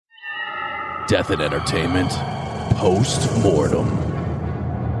Death and Entertainment Post-Mortem.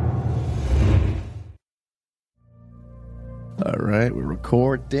 All right, we're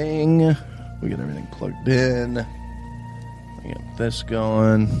recording. We got everything plugged in. We got this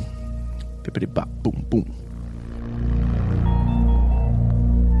going. Bippity-bop, boom, boom.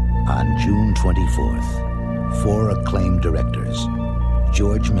 On June 24th, 4 acclaimed directors,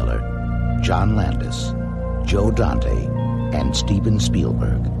 George Miller, John Landis, Joe Dante, and Steven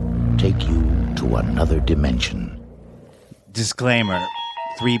Spielberg, take you to another dimension. Disclaimer: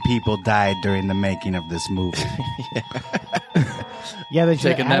 3 people died during the making of this movie. Yeah, they should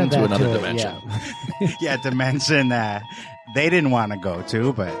Taking have them added to that another it, dimension. yeah. Yeah, dimension they didn't want to go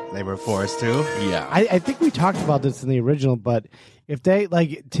to, but they were forced to. Yeah. I think we talked about this in the original, but if they,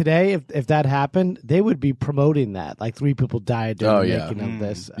 like, today, if that happened, they would be promoting that. Like, 3 people died during the making of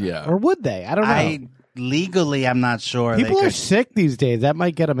this. Yeah. Or would they? I don't know. Legally, I'm not sure. People they are could, sick these days. That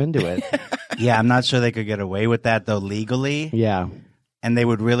might get them into it. Yeah, I'm not sure they could get away with that, though, legally. Yeah. And they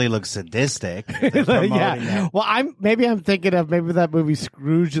would really look sadistic. They're promoting Yeah. it. Well, I'm thinking of maybe that movie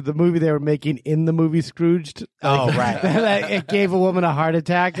Scrooge, the movie they were making in the movie Scrooged. Oh, right. It gave a woman a heart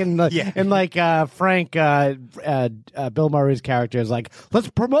attack, and Frank, Bill Murray's character is like, let's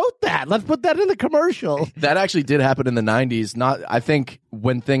promote that. Let's put that in the commercial. That actually did happen in the 90s. I think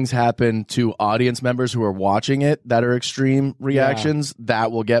when things happen to audience members who are watching it that are extreme reactions,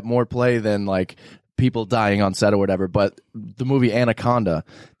 that will get more play than like people dying on set or whatever. But the movie Anaconda,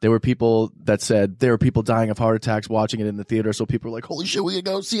 there were people that said there were people dying of heart attacks watching it in the theater. So people were like, holy shit, we can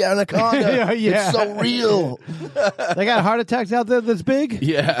go see Anaconda. Yeah. It's so real. They got heart attacks out there that's big?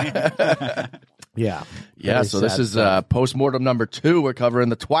 Yeah. Yeah. Yeah. Very So this sad is stuff. Postmortem number 2. We're covering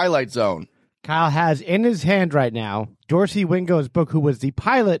the Twilight Zone. Kyle has in his hand right now Dorsey Wingo's book, who was the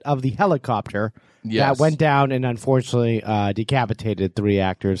pilot of the helicopter Yes. that went down and unfortunately decapitated 3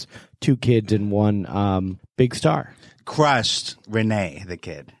 actors, 2 kids, and 1 big star. Crushed Renee, the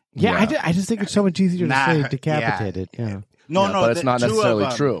kid. Yeah, Yeah. I just think it's so much easier to Nah, say decapitated. Yeah. No, Yeah, but it's not necessarily 2 of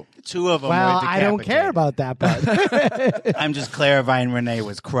them, true. 2 of them Well, were I don't care decapitated. about that, but I'm just clarifying Renee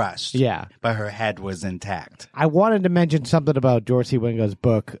was crushed. yeah. But her head was intact. I wanted to mention something about Dorsey Wingo's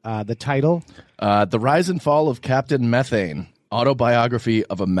book. The title. The Rise and Fall of Captain Methane, Autobiography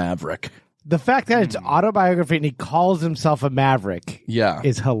of a Maverick. The fact that it's autobiography and he calls himself a maverick Yeah.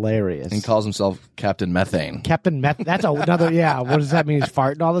 is hilarious. And calls himself Captain Methane. Captain Meth. That's another. Yeah. What does that mean? He's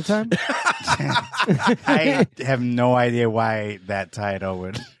farting all the time. I have no idea why that title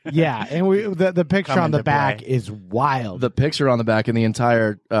would. Yeah, and the picture Come on the into back play. is wild. The picture on the back and the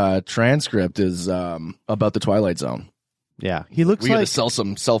entire transcript is about the Twilight Zone. Yeah, he looks We got to like sell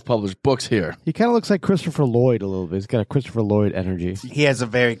some self-published books here. he kind of looks like Christopher Lloyd a little bit. He's got a Christopher Lloyd energy. He has a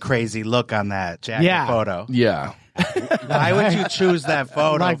very crazy look on that jacket Yeah. photo. Yeah. Why would you choose that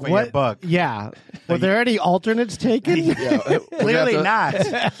photo Like for what? your book? Yeah, were there any alternates taken? Clearly not.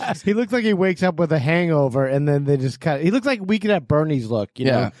 He looks like he wakes up with a hangover, and then they just kind of. He looks like Weekend at Bernie's look. You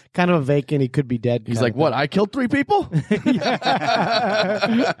know, kind of a vacant. He could be dead. He's kind like, of what? I killed 3 people?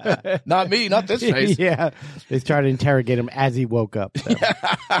 Not me, not this thing. face. Yeah, they started to interrogate him as he woke up. So.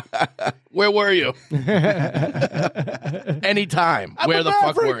 Where were you? Anytime. Where the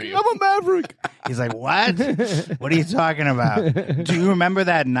fuck were you? I'm a maverick. He's like, what? What are you talking about? Do you remember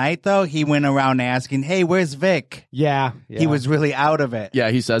that night, though? He went around asking, hey, where's Vic? Yeah, He was really out of it.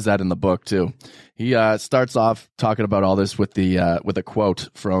 Yeah, he says that in the book too. He starts off talking about all this with a quote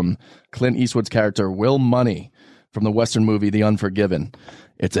from Clint Eastwood's character Will Money from the Western movie The Unforgiven.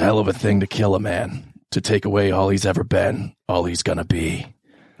 It's a hell of a thing to kill a man, to take away all he's ever been, all he's gonna be.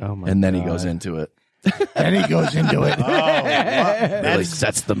 Oh my And then God. he goes into it. Then he goes into it. Really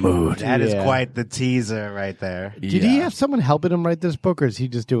sets the mood. That is Yeah. quite the teaser right there. Did he have someone helping him write this book, or is he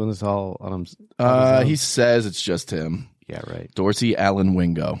just doing this all on his own? He says it's just him. Yeah, right. Dorsey Allen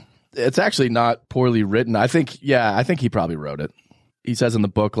Wingo. It's actually not poorly written. I think he probably wrote it. He says in the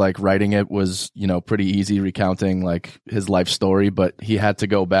book, like, writing it was, pretty easy, recounting like his life story, but he had to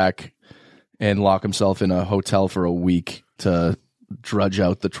go back and lock himself in a hotel for a week to drudge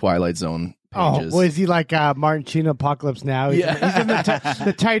out the Twilight Zone pages. Oh, well, is he like Martin Sheen Apocalypse Now? He's in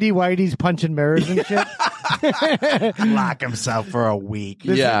the tidy whities punching mirrors and shit. Lock himself for a week.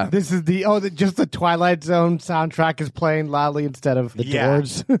 This is just the Twilight Zone soundtrack is playing loudly instead of the Yeah.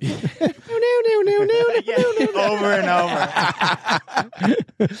 Doors. Over and over.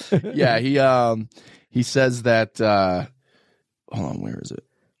 Yeah, he says that. Hold on, where is it?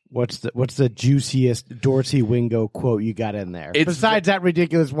 What's the juiciest Dorsey Wingo quote you got in there? It's Besides that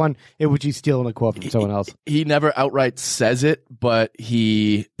ridiculous one in which he's stealing a quote from someone else. He never outright says it, but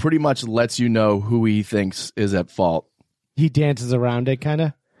he pretty much lets you know who he thinks is at fault. He dances around it, kind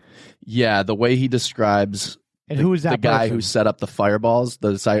of. Yeah, the way he describes And who is that the guy person? who set up the fireballs,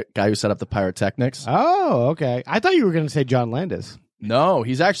 guy who set up the pyrotechnics. Oh, okay. I thought you were going to say John Landis. No,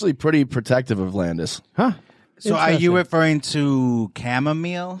 he's actually pretty protective of Landis. Huh. So are you Interesting. referring to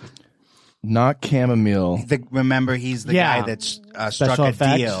Chamomile? Not chamomile. Remember, he's the Yeah. guy that struck Special a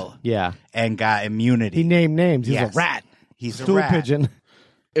effects? deal Yeah. and got immunity. He named names. He's Yes. a rat. He's a Stool rat. pigeon.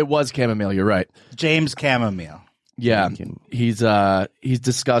 It was chamomile. You're right. James Chamomile. Yeah, he's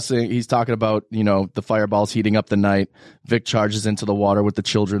discussing. He's talking about the fireballs heating up the night. Vic charges into the water with the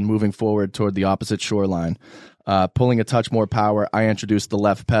children, moving forward toward the opposite shoreline. Pulling a touch more power, I introduced the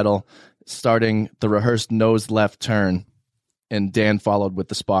left pedal, starting the rehearsed nose left turn, and Dan followed with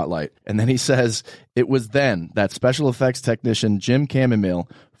the spotlight. And then he says, it was then that special effects technician Jim Chamomile,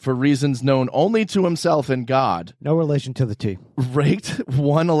 for reasons known only to himself and God, No relation to the T. raked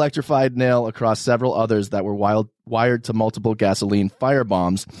one electrified nail across several others that were wired to multiple gasoline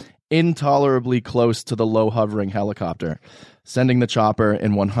firebombs intolerably close to the low hovering helicopter, sending the chopper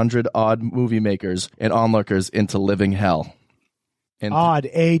and 100-odd movie makers and onlookers into living hell. And Odd.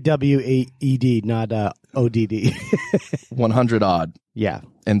 AWED, not ODD. 100-odd, Yeah.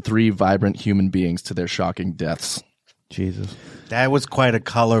 and 3 vibrant human beings to their shocking deaths. Jesus. That was quite a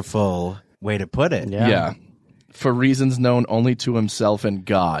colorful way to put it. Yeah. For reasons known only to himself and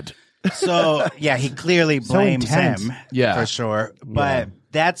God. So, yeah, he clearly blames intense. him. Yeah. For sure. But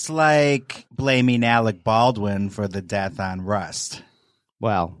that's like blaming Alec Baldwin for the death on Rust.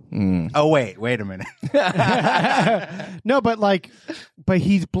 Well, Oh, wait a minute. no, but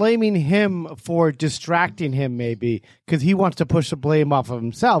he's blaming him for distracting him, maybe because he wants to push the blame off of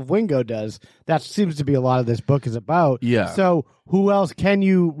himself. Wingo does. That seems to be a lot of this book is about. Yeah. So who else can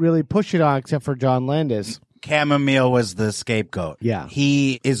you really push it on except for John Landis? Chamomile was the scapegoat. Yeah.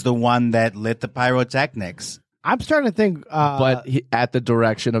 He is the one that lit the pyrotechnics. I'm starting to think, But at the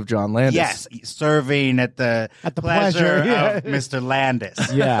direction of John Landis. Yes, serving at the pleasure, yeah. of Mr.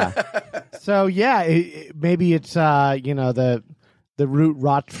 Landis. yeah. So yeah, maybe it's the root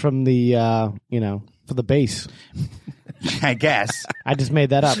rot from the for the base. I guess. I just made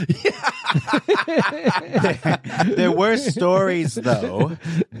that up. There were stories, though,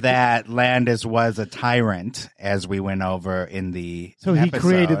 that Landis was a tyrant, as we went over in the So he episode,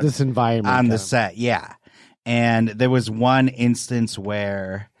 created this environment on the kind of. set, yeah. And there was one instance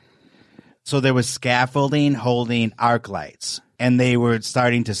where, so there was scaffolding holding arc lights, and they were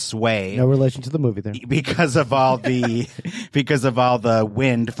starting to sway No relation to the movie there. because of all the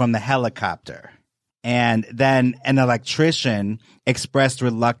wind from the helicopter. And then an electrician expressed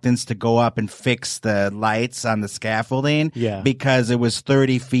reluctance to go up and fix the lights on the scaffolding because it was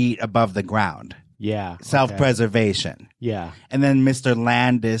 30 feet above the ground. Yeah. Self-preservation. Yeah. And then Mr.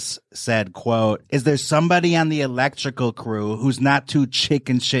 Landis said, quote, "Is there somebody on the electrical crew who's not too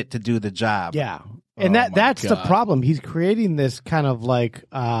chicken shit to do the job?" Yeah. And that's the problem. He's creating this kind of like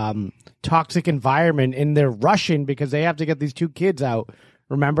toxic environment, and they're rushing because they have to get these 2 kids out.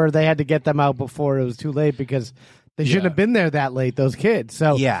 Remember, they had to get them out before it was too late because they shouldn't have been there that late, those kids.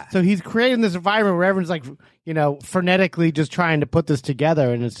 So he's creating this environment where everyone's like, frenetically just trying to put this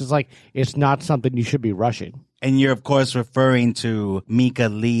together, and it's just like it's not something you should be rushing. And you're, of course, referring to Mika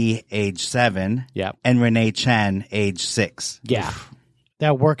Lee, age 7, and Renee Chen, age 6. Yeah.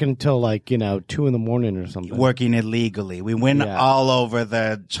 They're working until 2 in the morning or something. Working illegally. We went all over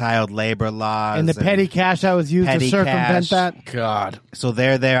the child labor laws. And the petty cash that was used to circumvent that. God. So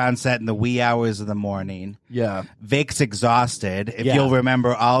they're there on set in the wee hours of the morning. Yeah. Vic's exhausted. If you'll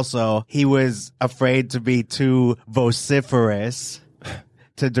remember also, he was afraid to be too vociferous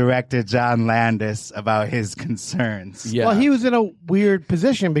to director John Landis about his concerns. Yeah. Well, he was in a weird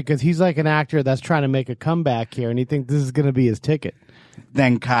position because he's like an actor that's trying to make a comeback here, and he thinks this is going to be his ticket.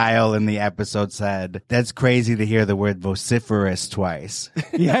 Then Kyle in the episode said, "That's crazy to hear the word vociferous twice."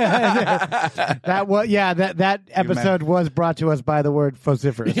 That episode was brought to us by the word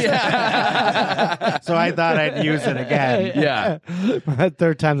vociferous. So I thought I'd use it again. Yeah.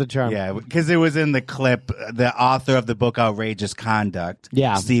 Third time's the charm. Yeah, because it was in the clip. The author of the book Outrageous Conduct,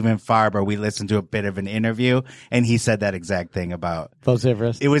 Stephen Farber, we listened to a bit of an interview, and he said that exact thing about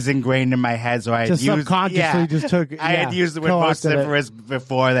vociferous. It was ingrained in my head, so I just had used, subconsciously just took. I had used the word vociferous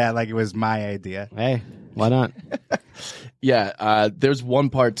before that, like it was my idea. Hey, why not? There's one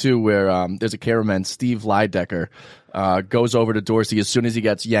part too where there's a cameraman, Steve Lydecker, goes over to Dorsey as soon as he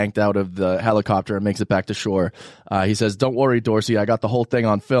gets yanked out of the helicopter and makes it back to shore. He says, "Don't worry, Dorsey, I got the whole thing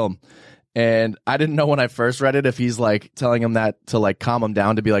on film." And I didn't know when I first read it if he's like telling him that to like calm him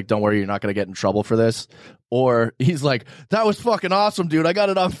down, to be like, don't worry, you're not going to get in trouble for this. Or he's like, that was fucking awesome, dude. I got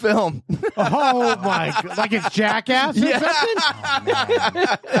it on film. Oh my God. Like it's Jackass or something?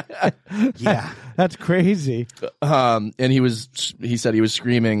 Oh, yeah. That's crazy. And he said he was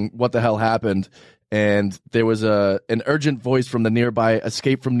screaming, what the hell happened? And there was an urgent voice from the nearby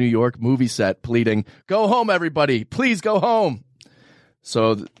Escape from New York movie set pleading, go home, everybody. Please go home.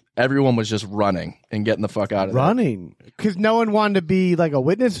 So everyone was just running and getting the fuck out of there. Running? Because no one wanted to be like a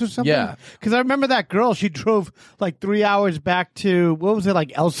witness or something? Yeah. Because I remember that girl, she drove like 3 hours back to, what was it,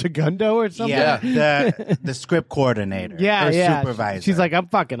 like El Segundo or something? Yeah, the script coordinator. Yeah, supervisor. She's like, I'm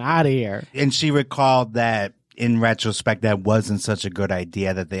fucking out of here. And she recalled that in retrospect, that wasn't such a good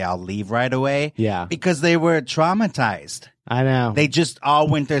idea that they all leave right away. Yeah. Because they were traumatized. I know. They just all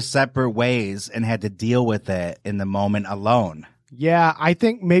went their separate ways and had to deal with it in the moment alone. Yeah, I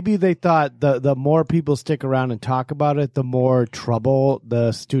think maybe they thought the more people stick around and talk about it, the more trouble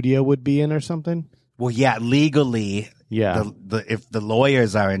the studio would be in or something. Well, yeah, legally, Yeah. if the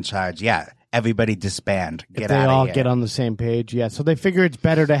lawyers are in charge, yeah, everybody disband. If Get they out all of here. get on the same page, yeah. So they figure it's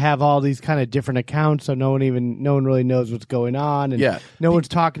better to have all these kind of different accounts, so no one really knows what's going on, and Yeah. no one's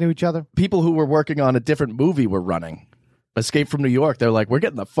talking to each other. People who were working on a different movie were running. Escape from New York. They're like, we're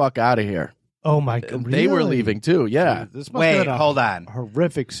getting the fuck out of here. Oh my God! They were really? leaving too. Yeah. This must Wait, have been a hold on.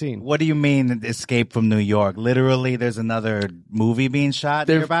 horrific scene. What do you mean Escape from New York? Literally, there's another movie being shot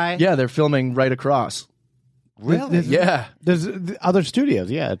nearby? Yeah, they're filming right across. Really? Yeah. There's other studios.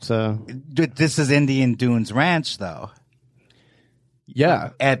 Yeah, it's This is Indian Dunes Ranch, though.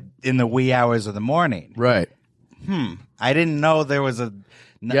 Yeah. In the wee hours of the morning. Right. I didn't know there was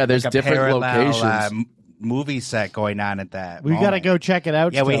there's different parallel, locations. Movie set going on at that. we got to go check it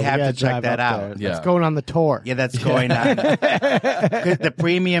out. Yeah, we still. have gotta to check drive that up out. there. Yeah. It's going on the tour. Yeah, that's going on. 'Cause the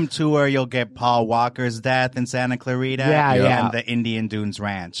premium tour, you'll get Paul Walker's death in Santa Clarita. Yeah. And the Indian Dunes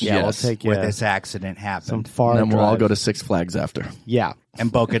Ranch. Yeah, we'll take where you this accident some happened. far. And then we'll all drive. go to Six Flags after. Yeah.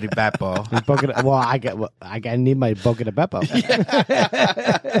 And Boca de Beppo. Well, I need my Boca de Beppo.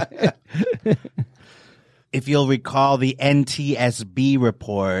 If you'll recall, the NTSB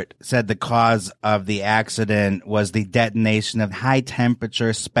report said the cause of the accident was the detonation of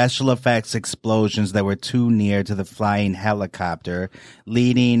high-temperature special effects explosions that were too near to the flying helicopter,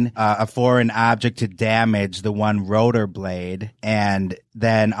 leading a foreign object to damage the one rotor blade, and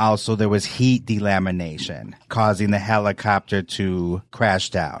then also there was heat delamination, causing the helicopter to crash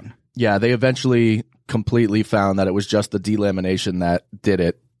down. Yeah, they eventually completely found that it was just the delamination that did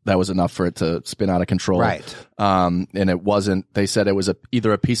it. That was enough for it to spin out of control. Right. And it wasn't, they said it was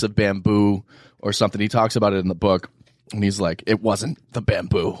either a piece of bamboo or something. He talks about it in the book, and he's like, it wasn't the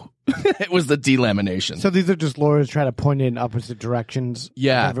bamboo. It was the delamination. So these are just lawyers trying to point in opposite directions.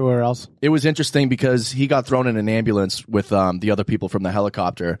 Yeah. Everywhere else. It was interesting because he got thrown in an ambulance with the other people from the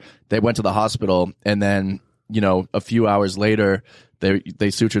helicopter. They went to the hospital, and then, a few hours later, they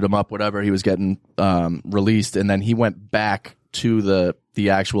sutured him up, whatever. He was getting released, and then he went back to the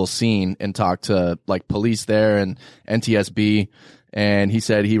actual scene and talked to like police there and NTSB, and he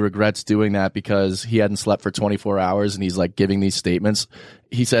said he regrets doing that because he hadn't slept for 24 hours, and he's like giving these statements.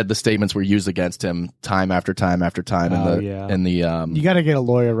 He said the statements were used against him time after time after time in the You got to get a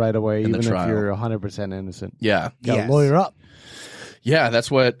lawyer right away, even if trial. you're 100% innocent. yeah. Got Yes. a lawyer up. Yeah, that's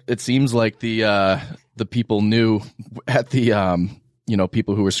what it seems like the people knew at the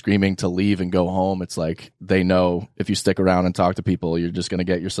people who were screaming to leave and go home. It's like they know if you stick around and talk to people, you're just going to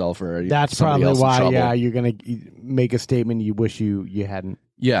get yourself or That's somebody probably else in why. trouble. Yeah, you're gonna make a statement you wish you hadn't.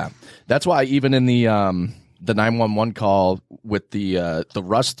 Yeah, that's why even in the 911 call with the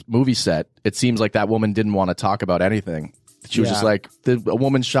Rust movie set, it seems like that woman didn't want to talk about anything. She was just like, a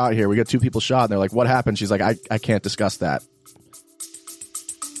woman shot here. We got 2 people shot. And they're like, what happened? She's like, I can't discuss that.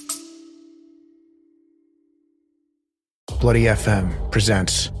 Bloody FM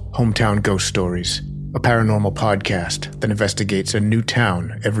presents Hometown Ghost Stories, a paranormal podcast that investigates a new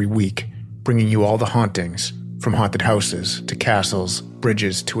town every week, bringing you all the hauntings, from haunted houses to castles,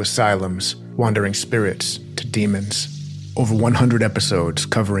 bridges to asylums, wandering spirits to demons. Over 100 episodes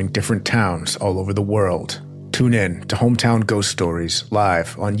covering different towns all over the world. Tune in to Hometown Ghost Stories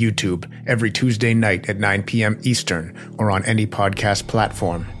live on YouTube every Tuesday night at 9 p.m. Eastern or on any podcast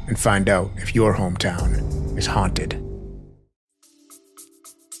platform, and find out if your hometown is haunted.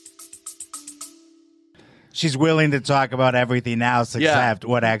 she's willing to talk about everything else except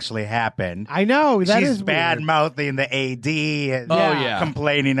what actually happened. I know. She's bad-mouthing the AD and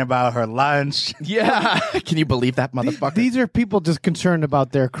complaining about her lunch. Yeah. Can you believe that, motherfucker? These are people just concerned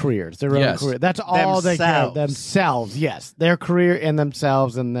about their careers, their own career. That's all they care. Themselves, yes. Their career and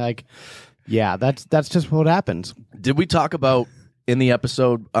themselves. And like, yeah, that's just what happens. Did we talk about in the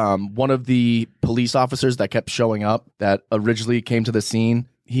episode one of the police officers that kept showing up that originally came to the scene?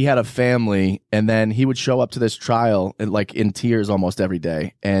 He had a family, and then he would show up to this trial like in tears almost every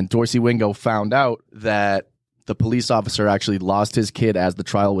day. And Dorsey Wingo found out that the police officer actually lost his kid as the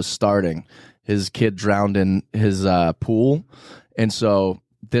trial was starting. His kid drowned in his pool. And so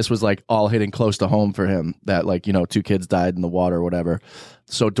this was like all hitting close to home for him, that like, 2 kids died in the water or whatever.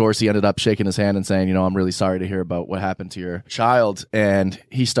 So Dorsey ended up shaking his hand and saying, I'm really sorry to hear about what happened to your child. And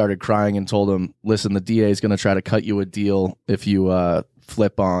he started crying and told him, listen, the DA is going to try to cut you a deal if you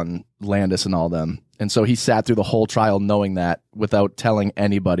flip on Landis and all them. And so he sat through the whole trial knowing that without telling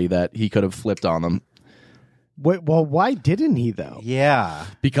anybody that he could have flipped on them. Wait, well, why didn't he though? Yeah.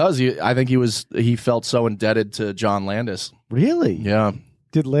 Because I think he felt so indebted to John Landis. Really? Yeah.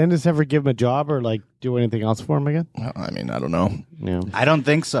 Did Landis ever give him a job or like do anything else for him again? I mean, I don't know. Yeah. I don't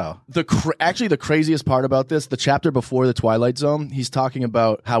think so. Actually, the craziest part about this, the chapter before the Twilight Zone, he's talking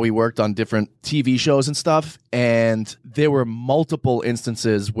about how he worked on different TV shows and stuff. And there were multiple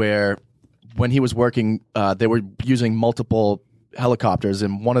instances where when he was working, they were using multiple helicopters,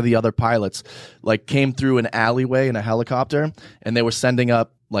 and one of the other pilots like came through an alleyway in a helicopter, and they were sending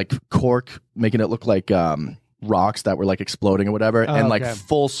up like cork, making it look like rocks that were like exploding or whatever, like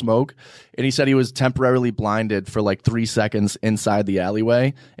full smoke. And he said he was temporarily blinded for like 3 seconds inside the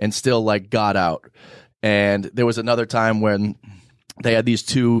alleyway and still like got out. And there was another time when they had these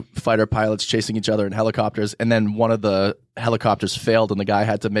 2 fighter pilots chasing each other in helicopters, and then one of the helicopters failed and the guy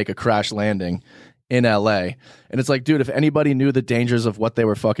had to make a crash landing in LA. And it's like, dude, if anybody knew the dangers of what they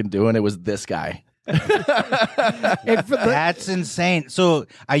were fucking doing, it was this guy. That's insane. So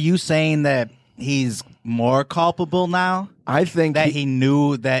are you saying that he's more culpable now? I think that he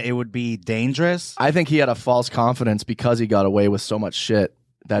knew that it would be dangerous. I think he had a false confidence because he got away with so much shit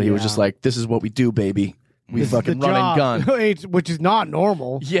that he was just like, this is what we do, baby. We fucking run and gun. Which is not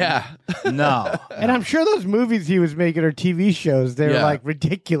normal. Yeah. No. And I'm sure those movies he was making or TV shows, they were like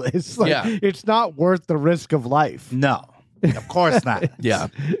ridiculous. Like, it's not worth the risk of life. No. Of course not. Yeah.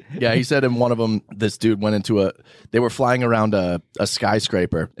 He said in one of them, this dude went into they were flying around a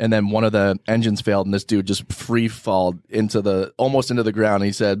skyscraper, and then one of the engines failed, and this dude just free falled almost into the ground. And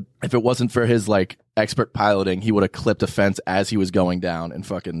he said if it wasn't for his like expert piloting, he would have clipped a fence as he was going down and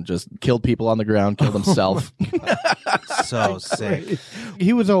fucking just killed people on the ground, killed himself. So sick.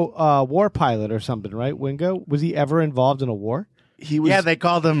 He was a war pilot or something, right, Wingo? Was he ever involved in a war? He was, yeah, they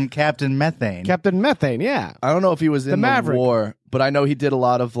called him Captain Methane. Captain Methane, yeah. I don't know if he was in the war, but I know he did a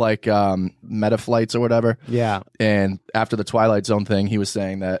lot of like meta flights or whatever. Yeah. And after the Twilight Zone thing, he was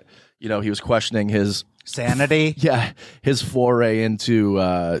saying that, he was questioning his sanity. Yeah, his foray into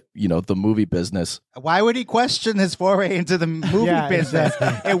the movie business. Why would he question his foray into the movie business?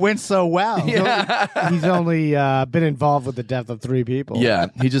 Exactly. It went so well. Yeah. He's only been involved with the death of 3 people. Yeah,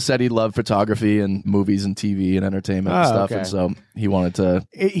 he just said he loved photography and movies and TV and entertainment and stuff, and so he wanted to.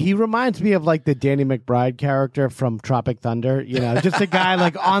 He reminds me of like the Danny McBride character from Tropic Thunder. Just a guy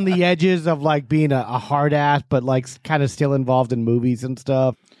like on the edges of like being a hard ass, but like kind of still involved in movies and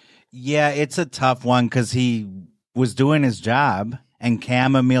stuff. Yeah, it's a tough one because he was doing his job and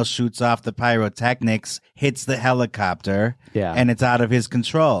chamomile shoots off the pyrotechnics, hits the helicopter, and it's out of his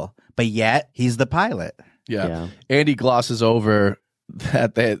control. But yet, he's the pilot. Yeah. Andy glosses over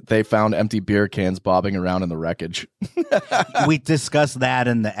that they found empty beer cans bobbing around in the wreckage. We discussed that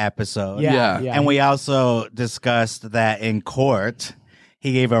in the episode. Yeah. And we also discussed that in court.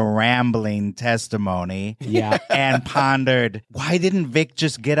 He gave a rambling testimony and pondered, why didn't Vic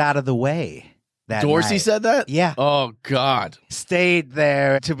just get out of the way that Dorsey night? said that? Yeah. Oh, God. Stayed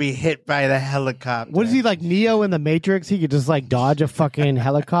there to be hit by the helicopter. What is he, like Neo in the Matrix? He could just like dodge a fucking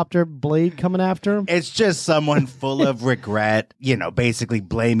helicopter blade coming after him? It's just someone full of regret, basically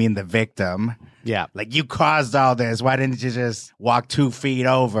blaming the victim. Yeah. Like, you caused all this. Why didn't you just walk 2 feet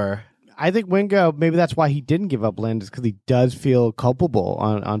over? I think Wingo, maybe that's why he didn't give up Landis, because he does feel culpable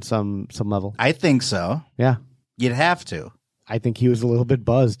on some level. I think so. Yeah. You'd have to. I think he was a little bit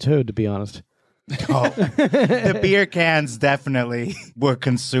buzzed, too, to be honest. Oh, the beer cans definitely were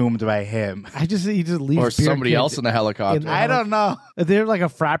consumed by him. He just leaves or somebody else in the helicopter. I don't know. There's like a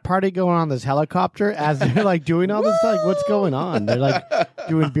frat party going on this helicopter as they're like doing all this stuff. Like, what's going on? They're like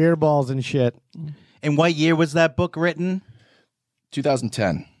doing beer balls and shit. And what year was that book written?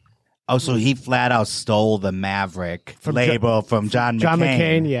 2010. Oh, so he flat out stole the Maverick label from John McCain. John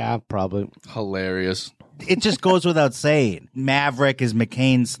McCain, yeah, probably. Hilarious. It just goes without saying. Maverick is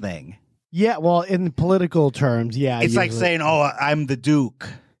McCain's thing. Yeah, well, in political terms, yeah. It's like saying, "Oh, I'm the Duke."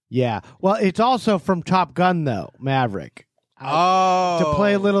 Yeah. Well, it's also from Top Gun, though, Maverick. Oh. To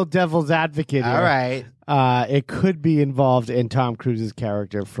play a little devil's advocate here. All right. It could be involved in Tom Cruise's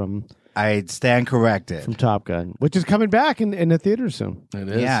character from I stand corrected. Top Gun, which is coming back in the theaters soon. It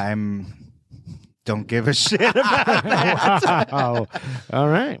is. Yeah, don't give a shit about that. Wow. All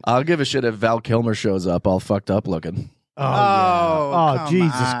right. I'll give a shit if Val Kilmer shows up all fucked up looking. Oh, come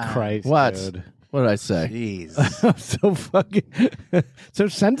Jesus on. Christ. What? Dude. What did I say? Jeez. I'm so fucking so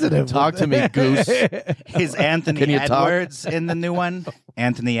sensitive. Talk to me, Goose. Is Anthony Can you talk? Edwards in the new one?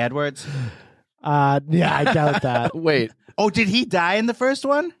 Anthony Edwards? Yeah, I doubt that. Wait. Oh, did he die in the first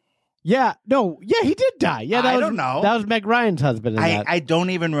one? Yeah, no, yeah, he did die. Yeah, I don't know. That was Meg Ryan's husband in that. I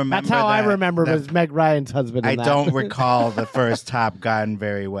don't even remember. That's how I that. remember was Meg Ryan's husband in I that. don't recall the first Top Gun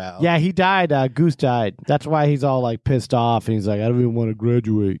very well. Yeah, he died. Goose died. That's why he's all like pissed off, and he's like, I don't even want to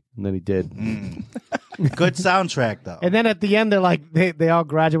graduate. And then he did. Good soundtrack though. And then at the end, they're like, they all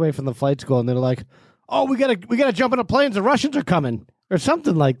graduate from the flight school, and they're like, oh, we gotta jump into planes. The Russians are coming, or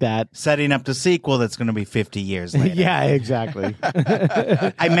something like that. Setting up the sequel that's going to be 50 years later. Yeah, exactly.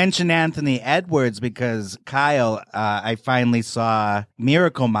 I mentioned Anthony Edwards because Kyle, I finally saw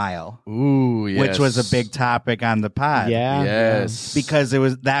Miracle Mile, Ooh, yes. which was a big topic on the pod. Yeah. Uh, Yes. Because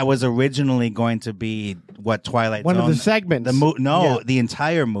that was originally going to be what Twilight One Zone, of the segments. The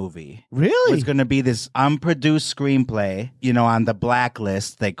entire movie. Really? Was going to be this unproduced screenplay, on the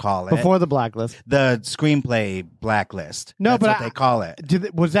blacklist, they call it. Before the blacklist. The screenplay blacklist. No, That's but what they call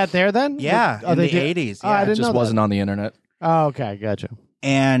it. Was that there then? Yeah, Oh, in they the did- 80s. Oh, I Yeah, didn't Just know wasn't on the internet. Oh, okay, gotcha.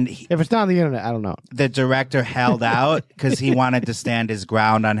 and If it's not on the internet, I don't know. the director held out because he wanted to stand his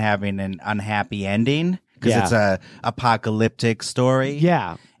ground on having an unhappy ending because Yeah. it's a apocalyptic story.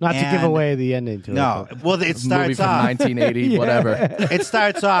 Yeah, not to give And- away the ending to No, it. well, it Movie starts from off. 1980, whatever. It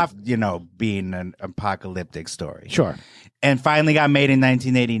starts off, being an apocalyptic story. Sure. And finally got made in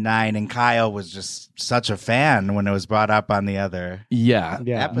 1989, and Kyle was just such a fan when it was brought up on the other. Yeah.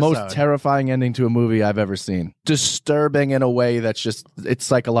 Yeah. episode. Most terrifying ending to a movie I've ever seen. Disturbing in a way that's just, it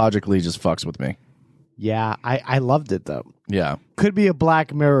psychologically just fucks with me. Yeah, I loved it though. Yeah. Could be a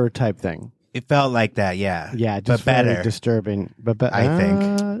Black Mirror type thing. It felt like that, yeah. Yeah, just but very better. disturbing. But I think.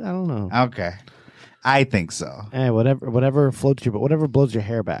 I don't know. Okay. I think so. Whatever floats you, but whatever blows your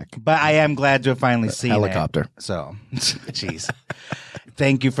hair back. But I am glad to have finally seen helicopter. it. So, jeez.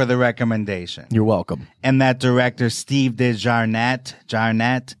 Thank you for the recommendation. You're welcome. And that director, Steve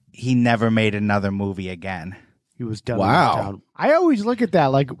Jarnett, he never made another movie again. He was done. Wow. in this town. I always look at that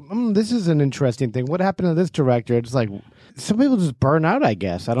like, this is an interesting thing. What happened to this director? It's like some people just burn out. I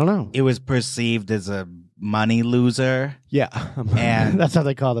guess I don't know. It was perceived as a money loser. Yeah, And- that's how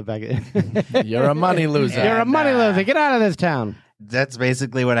they called it back. You're a money loser. You're a money loser. Get out of this town. That's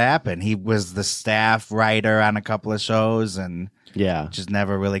basically what happened. He was the staff writer on a couple of shows and Yeah. just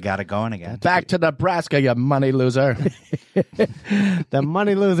never really got it going again. Back to Nebraska, you money loser. The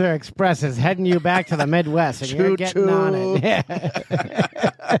Money Loser Express is heading you back to the Midwest, and you're getting on it.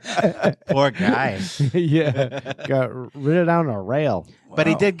 Poor guy. Yeah, got rid down a rail. But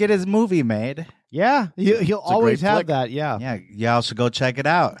he did get his movie made. Yeah, he'll always great have flick. that. Yeah. Yeah, y'all should go check it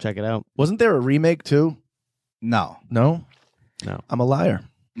out. Check it out. Wasn't there a remake too? No. No? No. I'm a liar.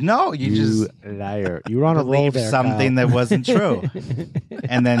 No, you just liar. You were on a roll believed there, something Kyle. that wasn't true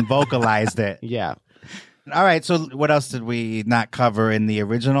and then vocalized it. Yeah. All right, so what else did we not cover in the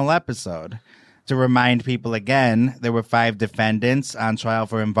original episode? To remind people again, there were 5 defendants on trial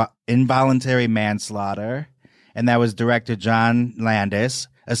for involuntary manslaughter, and that was director John Landis,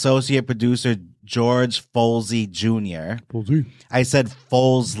 associate producer George Folsey Jr. I said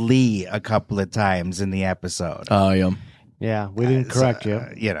Folsey a couple of times in the episode. Yeah. Yeah, we didn't correct you.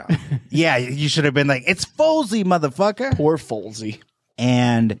 Yeah, you should have been like, it's Folsey, motherfucker. Poor Folsey.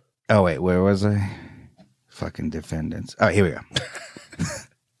 And, oh, wait, where was I? Fucking defendants. Oh, here we go.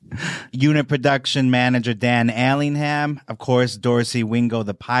 Unit production manager Dan Allingham, of course, Dorsey Wingo,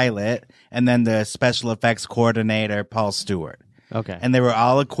 the pilot, and then the special effects coordinator, Paul Stewart. Okay. And they were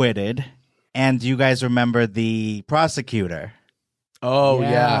all acquitted. And do you guys remember the prosecutor? Oh, Yeah,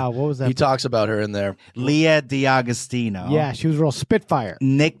 yeah. what was that? He talks about her in there. Leah DiAgostino. Yeah, she was real Spitfire.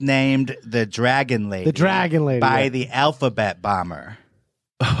 Nicknamed the Dragon Lady. The Dragon Lady, By yeah. the Alphabet Bomber.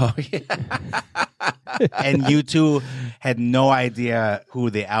 Oh, yeah. And you two had no idea who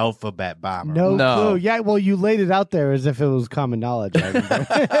the Alphabet Bomber No, was. No. clue. Yeah, well, you laid it out there as if it was common knowledge. I remember.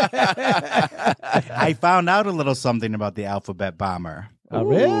 I found out a little something about the Alphabet Bomber. Oh,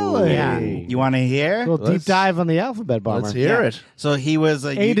 really? Yeah. You want to hear? A little deep dive on the alphabet bomber. Let's hear it. So he was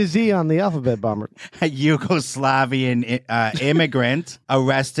A to Z on the alphabet bomber. a Yugoslavian immigrant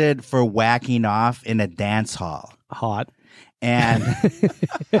arrested for whacking off in a dance hall. Hot. And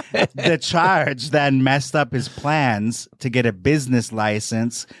the charge then messed up his plans to get a business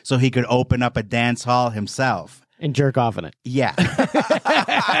license so he could open up a dance hall himself. And jerk off in it. Yeah.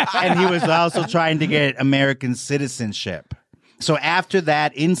 And he was also trying to get American citizenship. So after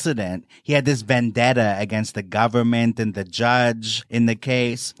that incident, he had this vendetta against the government and the judge in the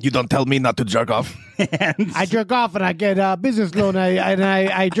case. You don't tell me not to jerk off. I jerk off and I get a business loan.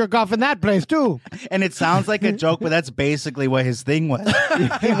 I jerk off in that place too. And it sounds like a joke, but that's basically what his thing was.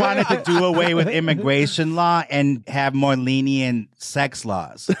 He wanted to do away with immigration law and have more lenient sex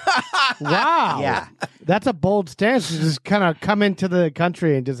laws. Wow. Yeah. That's a bold stance to just kind of come into the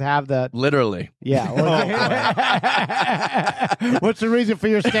country and just have that. Literally. Yeah. What's the reason for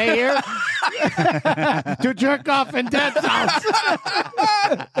your stay here? To jerk off in dance house.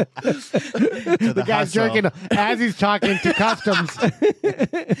 The guy's jerking as he's talking to customs.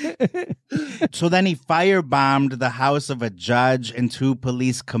 So then he firebombed the house of a judge and 2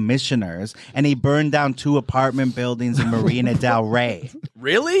 police commissioners, and he burned down 2 apartment buildings in Marina Del Rey.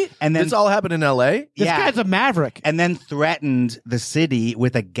 Really? And then this all happened in L.A.? This guy's a maverick. And then threatened the city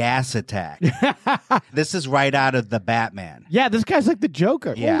with a gas attack. This is right out of the Batman. Yeah, this guy's like the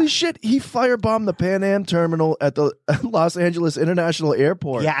Joker. Yeah. Holy shit, he firebombed the Pan Am terminal at the Los Angeles International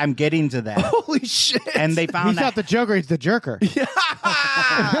Airport. Yeah, I'm getting to that. Holy shit. And they found He's not the Joker, he's the jerker.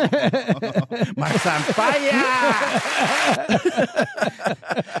 Mark's on fire.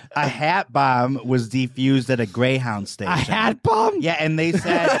 A hat bomb was defused at a Greyhound station. A hat bomb? Yeah, and they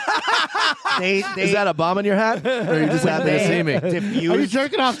said Is that a bomb in your hat? Or you just happy to see me? Are you diffused.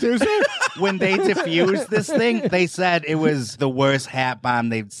 jerking off too, sir? When they diffused this thing, they said it was the worst hat bomb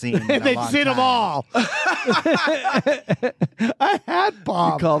they've seen. In a They've long seen time. them all. A hat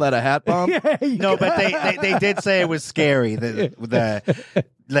bomb. You call that a hat bomb? No, but they did say it was scary. The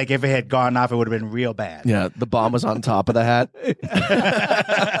like if it had gone off, it would have been real bad. Yeah, the bomb was on top of the hat.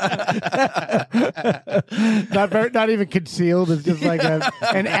 Not even concealed. It's just like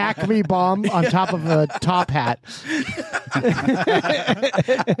an Acme bomb on top of a top hat.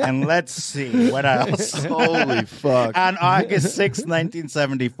 And let's see what else. Holy fuck. On August 6,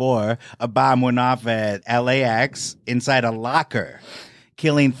 1974, a bomb went off at LAX inside a locker,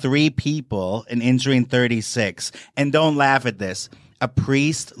 killing 3 people and injuring 36. And don't laugh at this. A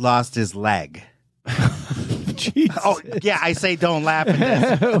priest lost his leg. Jesus. Oh, yeah, I say don't laugh at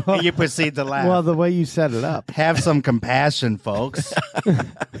this. And you proceed to laugh. Well, the way you set it up. Have some compassion, folks.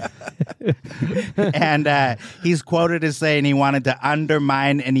 And he's quoted as saying he wanted to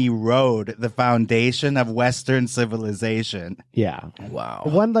undermine and erode the foundation of Western civilization. Yeah. Wow. A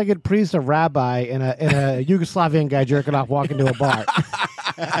one-legged priest, a rabbi, and a Yugoslavian guy jerking off walking to a bar.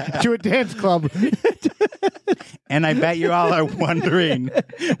 To a dance club. And I bet you all are wondering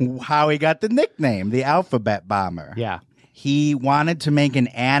how he got the nickname, the Alphabet Bomber. Yeah. He wanted to make an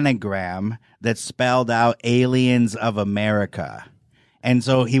anagram that spelled out Aliens of America. And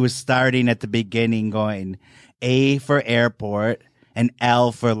so he was starting at the beginning going A for airport and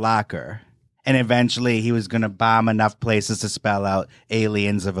L for locker. And eventually he was going to bomb enough places to spell out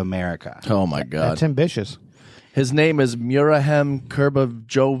Aliens of America. Oh my God. That's ambitious. His name is Murahem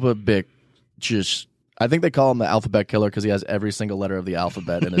Kurbajovic. I think they call him the alphabet killer because he has every single letter of the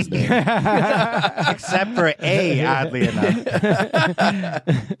alphabet in his name. Except for A, oddly enough.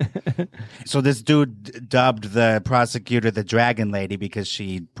 So this dude dubbed the prosecutor the Dragon Lady because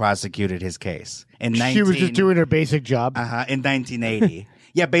she prosecuted his case. She was just doing her basic job. In 1980.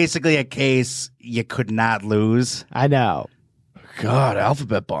 Yeah, basically a case you could not lose. I know. God,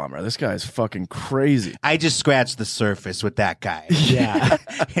 alphabet bomber. This guy's fucking crazy. I just scratched the surface with that guy. Yeah.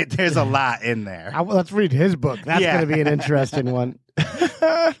 There's a lot in there. Let's read his book. That's Yeah. going to be an interesting one.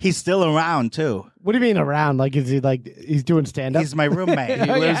 He's still around, too. What do you mean around? Like, is he like, he's doing stand-up? He's my roommate. He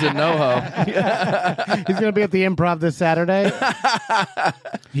lives in NoHo. He's going to be at the Improv this Saturday.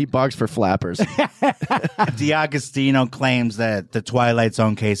 He bogs for flappers. D'Agostino claims that the Twilight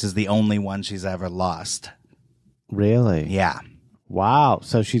Zone case is the only one she's ever lost. Really? Yeah. Wow.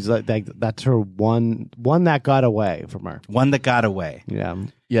 So she's like that's her one that got away from her. One that got away. Yeah.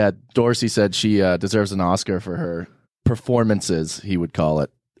 Yeah, Dorsey said she deserves an Oscar for her performances, he would call it.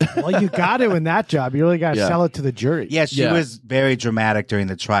 Well, you got to in that job. You really got to Yeah. sell it to the jury. Yeah, she Yeah. was very dramatic during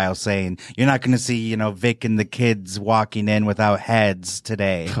the trial, saying, you're not going to see, Vic and the kids walking in without heads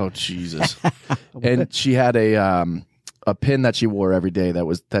today. Oh, Jesus. And she had a pin that she wore every day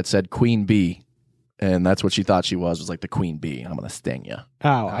that said Queen Bee. and that's what she thought she was like the queen bee. I'm gonna sting you.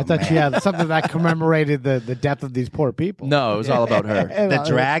 Oh, I thought she had something that commemorated the death of these poor people. No, it was all about her. The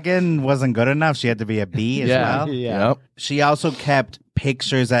dragon wasn't good enough. She had to be a bee as well. Yeah. Yep. She also kept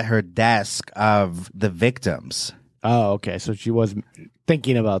pictures at her desk of the victims. Oh, okay. So she was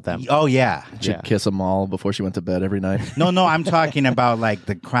thinking about them. Oh, yeah. She'd kiss them all before she went to bed every night. No, I'm talking about like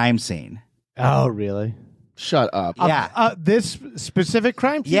the crime scene. Oh, really? Shut up. Yeah. This specific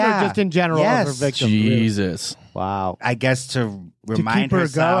crime scene, Yeah. or just in general Yes. of her victims? Jesus. Wow. I guess to remind keep her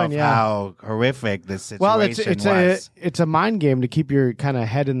herself going, yeah. how horrific this situation Well, was. it's a mind game to keep your kind of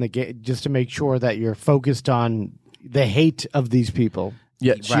head in the game, just to make sure that you're focused on the hate of these people.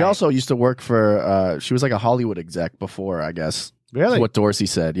 Yeah, she Right. also used to work for, she was like a Hollywood exec before, I guess. Really? Is what Dorsey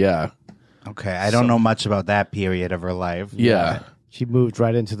said, yeah. Okay, I don't know much about that period of her life. Yeah. She moved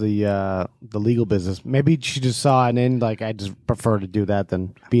right into the legal business. Maybe she just saw an end. Like, I just prefer to do that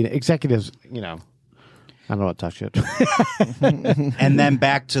than being executives. I don't want to talk shit. And then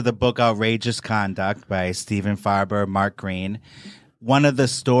back to the book Outrageous Conduct by Stephen Farber, Mark Green. One of the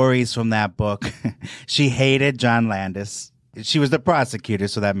stories from that book, she hated John Landis. She was the prosecutor,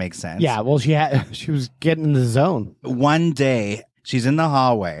 so that makes sense. Yeah, well, she was getting in the zone. One day, she's in the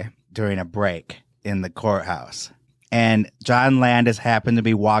hallway during a break in the courthouse. And John Landis happened to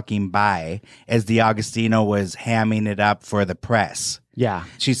be walking by as the Augustino was hamming it up for the press. Yeah.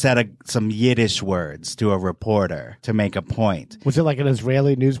 She said some Yiddish words to a reporter to make a point. Was it like an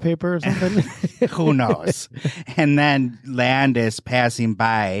Israeli newspaper or something? Who knows? And then Landis passing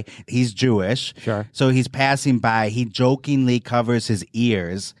by, he's Jewish. Sure. So he's passing by. He jokingly covers his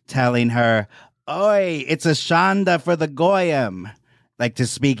ears, telling her, "Oi, it's a shanda for the goyim," like to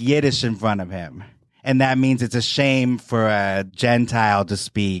speak Yiddish in front of him. And that means it's a shame for a Gentile to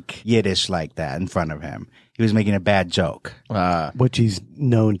speak Yiddish like that in front of him. He was making a bad joke. Which he's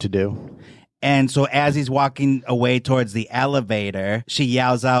known to do. And so as he's walking away towards the elevator, she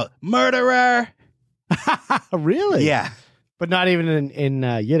yells out, "Murderer!" Really? Yeah. But not even in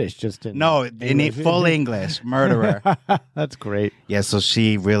Yiddish, just in... No, in full English, "Murderer." That's great. Yeah, so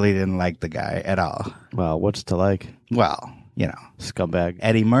she really didn't like the guy at all. Well, what's to like? Well, Scumbag.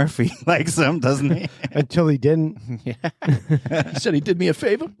 Eddie Murphy likes him, doesn't he? Until he didn't. He said he did me a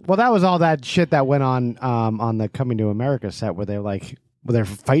favor. Well, that was all that shit that went on the Coming to America set where they're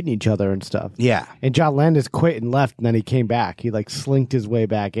fighting each other and stuff. Yeah. And John Landis quit and left, and then he came back. He slinked his way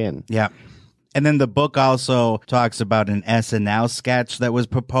back in. Yeah. And then the book also talks about an SNL sketch that was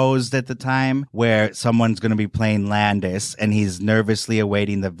proposed at the time where someone's going to be playing Landis and he's nervously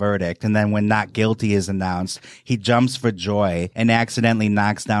awaiting the verdict. And then when not guilty is announced, he jumps for joy and accidentally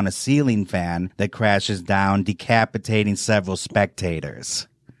knocks down a ceiling fan that crashes down, decapitating several spectators.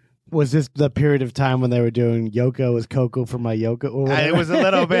 Was this the period of time when they were doing Yoko is Coco for my Yoko? Or It was a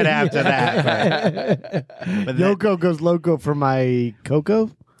little bit after that. But Yoko goes loco for my Coco?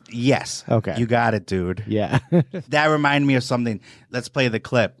 Yes. Okay. You got it, dude. Yeah. That reminded me of something. Let's play the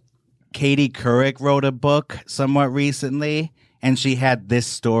clip. Katie Couric wrote a book somewhat recently, and she had this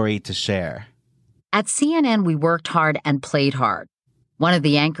story to share. At CNN, we worked hard and played hard. One of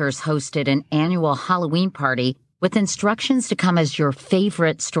the anchors hosted an annual Halloween party with instructions to come as your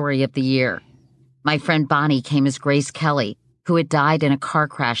favorite story of the year. My friend Bonnie came as Grace Kelly, who had died in a car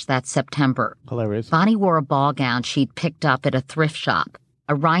crash that September. Hilarious. Bonnie wore a ball gown she'd picked up at a thrift shop,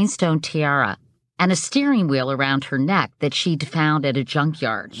 a rhinestone tiara, and a steering wheel around her neck that she'd found at a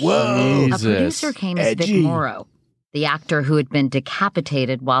junkyard. Whoa. A producer came as Vic Morrow, the actor who had been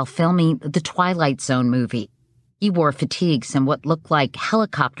decapitated while filming the Twilight Zone movie. He wore fatigues and what looked like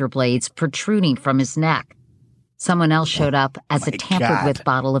helicopter blades protruding from his neck. Someone else showed up as a tampered-with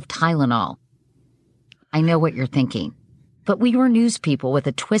bottle of Tylenol. I know what you're thinking, but we were news people with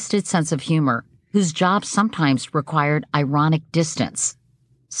a twisted sense of humor whose jobs sometimes required ironic distance.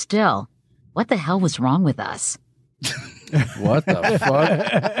 Still, what the hell was wrong with us? What the fuck?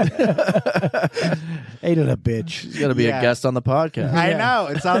 Ain't it a bitch? She's got to be a guest on the podcast. I know.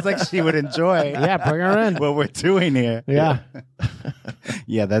 It sounds like she would enjoy Yeah, bring her in. what we're doing here. Yeah.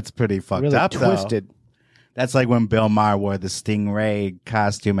 Yeah, that's pretty fucked Really up, twisted. though. That's like when Bill Maher wore the Stingray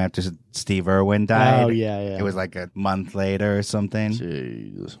costume after Steve Irwin died. Oh, yeah. It was like a month later or something.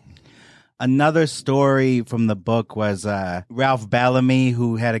 Jesus. Another story from the book was Ralph Bellamy,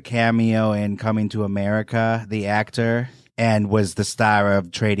 who had a cameo in Coming to America, the actor, and was the star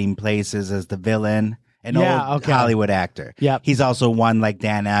of Trading Places as the villain. An old Hollywood actor. Yep. He's also one like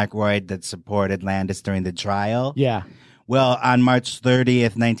Dan Aykroyd that supported Landis during the trial. Yeah. Well, on March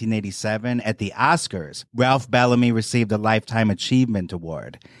 30th, 1987, at the Oscars, Ralph Bellamy received a Lifetime Achievement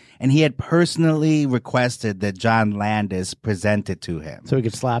Award. And he had personally requested that John Landis present it to him. So he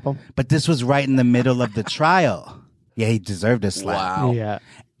could slap him? But this was right in the middle of the trial. Yeah, he deserved a slap. Wow. Yeah.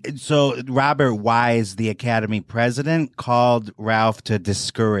 So Robert Wise, the Academy president, called Ralph to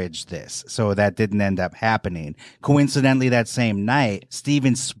discourage this. So that didn't end up happening. Coincidentally, that same night,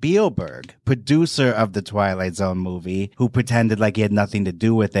 Steven Spielberg, producer of the Twilight Zone movie, who pretended like he had nothing to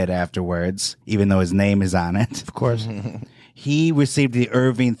do with it afterwards, even though his name is on it. Of course. He received the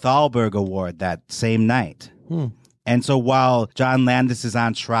Irving Thalberg Award that same night. And so while John Landis is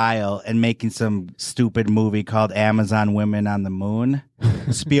on trial and making some stupid movie called Amazon Women on the Moon,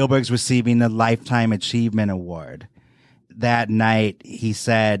 Spielberg's receiving the Lifetime Achievement Award. That night, he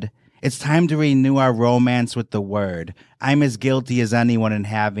said, "It's time to renew our romance with the word. I'm as guilty as anyone in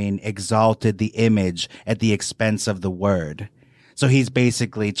having exalted the image at the expense of the word." So he's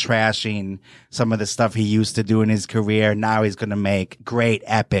basically trashing some of the stuff he used to do in his career. Now he's going to make great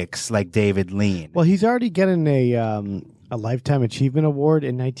epics like David Lean. Well, he's already getting a Lifetime Achievement Award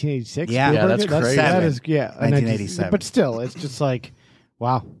in 1986. Yeah. Yeah, that's crazy. That is, 1987. But still, it's just like,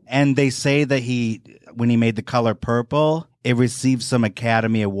 wow. And they say that when he made The Color Purple, it received some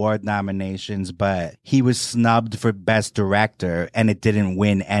Academy Award nominations, but he was snubbed for Best Director and it didn't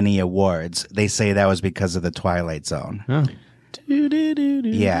win any awards. They say that was because of The Twilight Zone. Huh.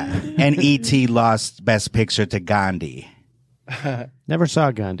 Yeah. And E.T. lost Best Picture to Gandhi. Never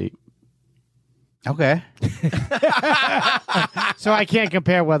saw Gandhi. Okay. So I can't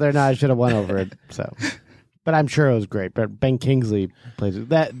compare whether or not I should have won over it. So, but I'm sure it was great. But Ben Kingsley plays it.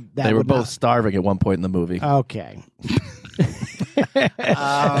 That They were would both not- starving at one point in the movie. Okay.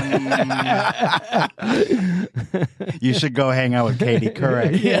 You should go hang out with Katie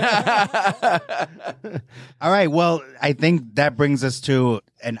Couric. All right. Well, I think that brings us to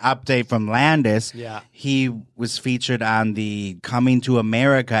an update from Landis. Yeah. He was featured on the Coming to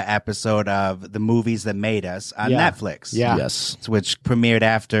America episode of The Movies That Made Us on Yeah. Netflix. Yeah. Yes. Which premiered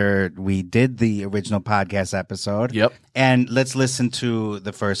after we did the original podcast episode. Yep. And let's listen to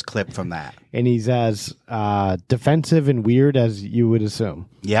the first clip from that. And he's as defensive and weird as you would assume.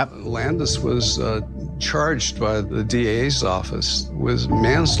 Yep. Landis was charged by the DA's office with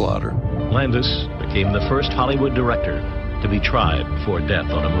manslaughter. Landis became the first Hollywood director to be tried for death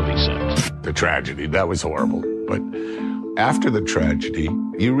on a movie set. The tragedy, that was horrible. But after the tragedy,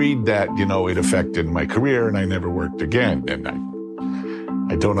 you read that, it affected my career and I never worked again. And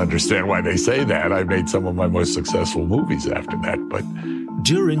I don't understand why they say that. I made some of my most successful movies after that, but...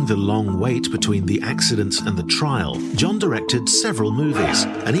 During the long wait between the accident and the trial, John directed several movies,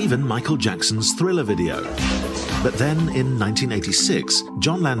 and even Michael Jackson's Thriller video. But then, in 1986,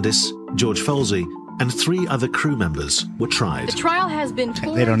 John Landis, George Folsey, and 3 other crew members were tried. The trial has been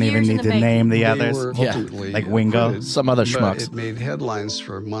 4 They don't even years in need the to name the They others. were Yeah. ultimately Like Wingo. acquitted, Some other but schmucks. It made headlines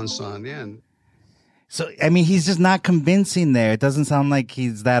for months on end. So, I mean, he's just not convincing there. It doesn't sound like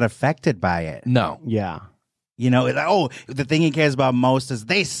he's that affected by it. No. Yeah. The thing he cares about most is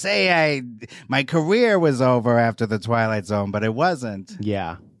they say my career was over after the Twilight Zone, but it wasn't.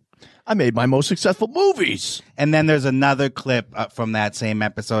 Yeah. I made my most successful movies. And then there's another clip from that same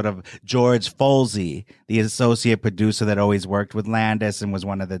episode of George Folsey, the associate producer that always worked with Landis and was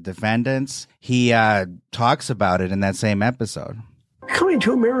one of the defendants. He talks about it in that same episode. Coming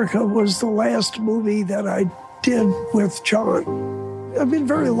to America was the last movie that I did with John. I've been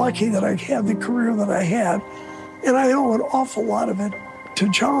very lucky that I had the career that I had, and I owe an awful lot of it to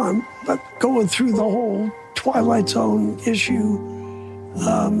John. But going through the whole Twilight Zone issue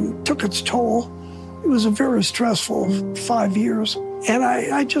took its toll. It was a very stressful 5 years, and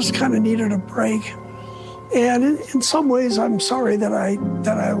I just kind of needed a break. And in some ways, I'm sorry that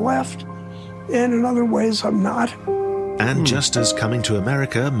I left, and in other ways, I'm not. And just as Coming to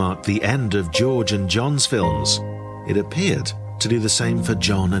America marked the end of George and John's films, it appeared to do the same for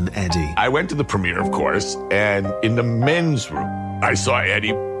John and Eddie. I went to the premiere, of course, and in the men's room, I saw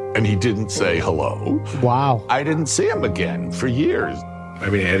Eddie, and he didn't say hello. Wow. I didn't see him again for years. I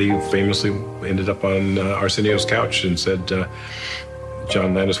mean, Eddie famously ended up on Arsenio's couch and said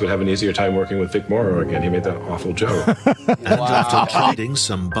John Landis would have an easier time working with Vic Morrow again. He made that awful joke. And after trading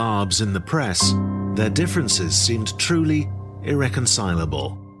some barbs in the press, their differences seemed truly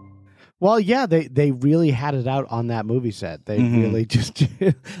irreconcilable. Well, yeah, they really had it out on that movie set. They really just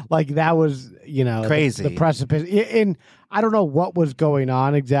like that was, Crazy. The precipice. And I don't know what was going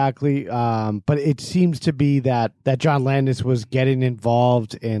on exactly, but it seems to be that John Landis was getting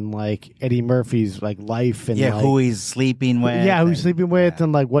involved in like Eddie Murphy's like life and who he's sleeping with. Yeah, who he's sleeping with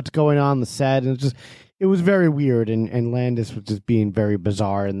and like what's going on the set. And it was very weird, and Landis was just being very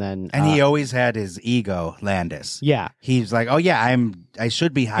bizarre, and then he always had his ego, Landis. Yeah, he's like, oh yeah, I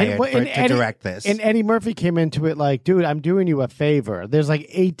should be hired to direct this. And Eddie Murphy came into it like, dude, I'm doing you a favor. There's like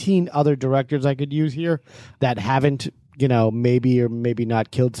 18 other directors I could use here that haven't, maybe or maybe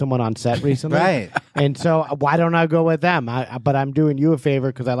not killed someone on set recently. Right. And so why don't I go with them? But I'm doing you a favor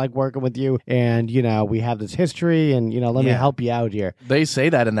because I like working with you, and we have this history, and let me help you out here. They say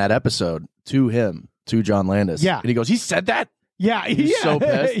that in that episode to him, to John Landis. Yeah. And he goes, he said that? Yeah, He's so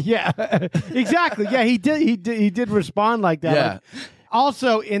pissed. Yeah, exactly. Yeah, he did respond like that. Yeah. Like,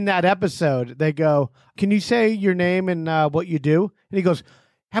 also in that episode, they go, "Can you say your name and what you do?" And he goes,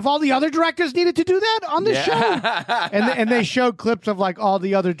 "Have all the other directors needed to do that on this show?" And they showed clips of like all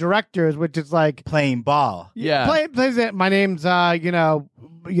the other directors, which is like playing ball. Yeah, plays it. My name's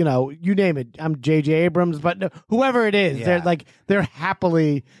you name it. I'm J.J. Abrams, but no, whoever it is, they're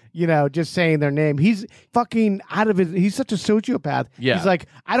happily, just saying their name. He's fucking out of his. He's such a sociopath. Yeah. He's like,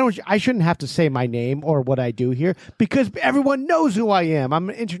 I shouldn't have to say my name or what I do here because everyone knows who I am. I'm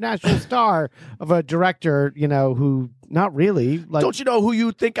an international star of a director, who not really. Like, don't you know who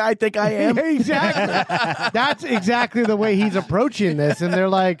you think I am? Exactly. That's exactly the way he's approaching this. And they're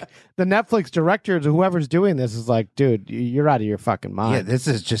like, the Netflix directors or whoever's doing this is like, dude, you're out of your fucking mind. Yeah, this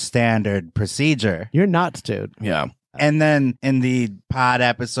is just standard procedure. You're nuts, dude. Yeah. And then in the pod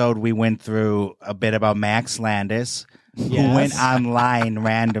episode, we went through a bit about Max Landis, who went online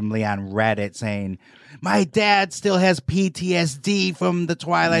randomly on Reddit saying, my dad still has PTSD from the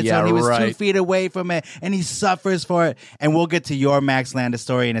Twilight Zone. He was 2 feet away from it, and he suffers for it. And we'll get to your Max Landis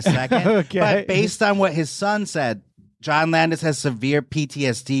story in a second. Okay. But based on what his son said, John Landis has severe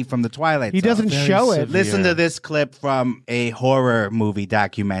PTSD from the Twilight Zone. He doesn't show it. Listen to this clip from a horror movie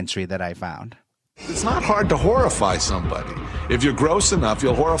documentary that I found. It's not hard to horrify somebody. If you're gross enough,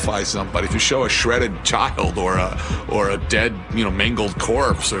 you'll horrify somebody. If you show a shredded child or a dead, mangled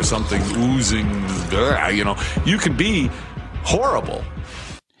corpse or something oozing, you can be horrible.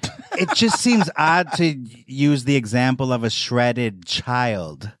 It just seems odd to use the example of a shredded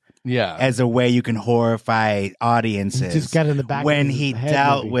child. Yeah, as a way you can horrify audiences. Just got in the back when of his he head,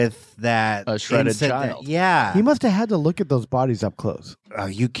 dealt maybe. with that a shredded incident. child. Yeah, he must have had to look at those bodies up close.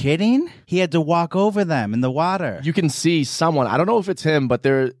 Are you kidding? He had to walk over them in the water. You can see someone. I don't know if it's him, but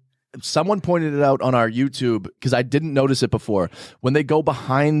someone pointed it out on our YouTube because I didn't notice it before. When they go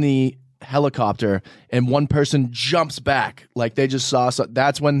behind the helicopter and one person jumps back, like they just saw.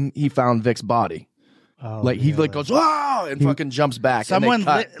 That's when he found Vic's body. Oh, like he goes, "Wow!" and fucking jumps back. Someone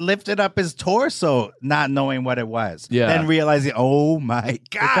lifted up his torso, not knowing what it was. Yeah. Then realizing, oh my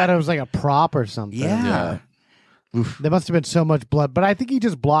god, I thought it was like a prop or something. Yeah. There must have been so much blood, but I think he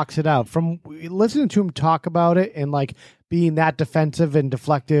just blocks it out. From listening to him talk about it and like being that defensive and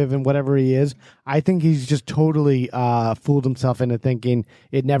deflective and whatever he is, I think he's just totally fooled himself into thinking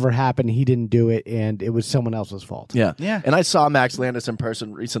it never happened, he didn't do it, and it was someone else's fault. Yeah. Yeah. And I saw Max Landis in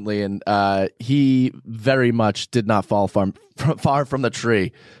person recently, and he very much did not fall far from the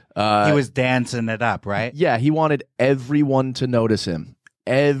tree. He was dancing it up, right? Yeah, he wanted everyone to notice him.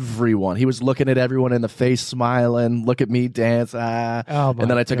 Everyone. He was looking at everyone in the face, smiling, look at me dance. And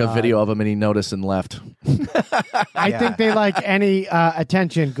then I took a video of him and he noticed and left. I think they like any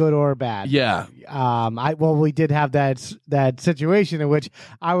attention, good or bad. Yeah. We did have that situation in which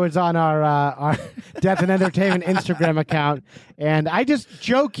I was on our Death and Entertainment Instagram account, and I just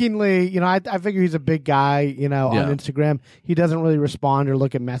jokingly, I figure he's a big guy, on Instagram. He doesn't really respond or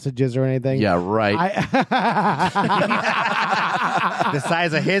look at messages or anything. Yeah, right. The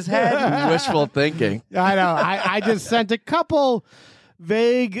size of his head? Wishful thinking. I know. I just sent a couple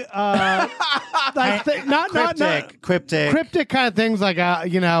vague, cryptic kind of things, like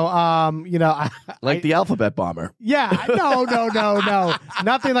like the alphabet bomber. Yeah, no,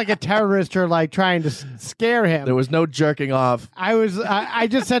 nothing like a terrorist or like trying to scare him. There was no jerking off. I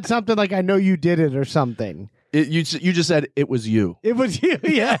just said something like, "I know you did it" or something. You just said it was you. It was you,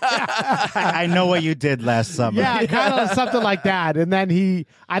 yeah. I know what you did last summer. Yeah, kind of something like that. And then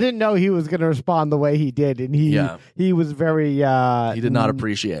I didn't know he was going to respond the way he did, and he was very. He did not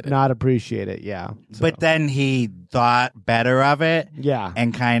appreciate it. Not appreciate it, yeah. So. But then he thought better of it, yeah,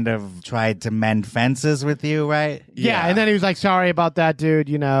 and kind of tried to mend fences with you, right? Yeah, and then he was like, "Sorry about that, dude.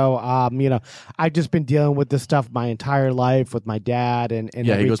 I've just been dealing with this stuff my entire life with my dad and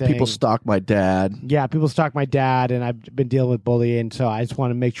yeah." everything. He goes, "People stalk my dad." Yeah, people stalk my dad, and I've been dealing with bullying, so I just want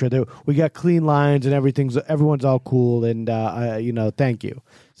to make sure that we got clean lines and everyone's all cool, and thank you.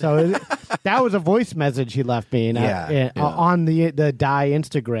 So that was a voice message he left me on the Die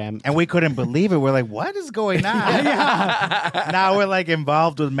Instagram. And we couldn't believe it. We're like, what is going on? Now we're like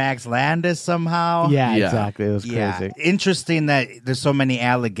involved with Max Landis somehow. Yeah, exactly. It was crazy. Yeah. Interesting that there's so many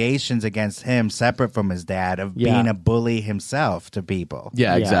allegations against him separate from his dad of being a bully himself to people.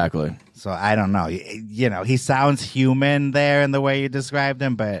 Yeah, exactly. So I don't know. You know, he sounds human there in the way you described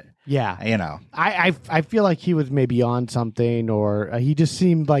him, but yeah, you know, I feel like he was maybe on something, or he just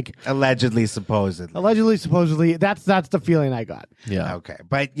seemed like allegedly, supposedly. That's the feeling I got. Yeah. Okay,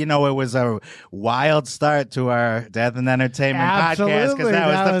 but you know, it was a wild start to our Death and Entertainment podcast because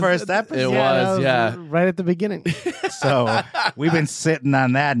that was the first episode. It was right at the beginning. So we've been sitting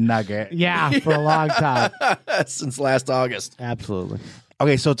on that nugget. Yeah, for a long time since last August. Absolutely.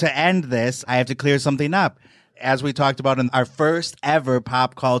 Okay, so to end this, I have to clear something up. As we talked about in our first ever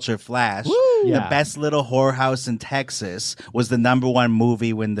pop culture flash, the Best Little Whorehouse in Texas was the #1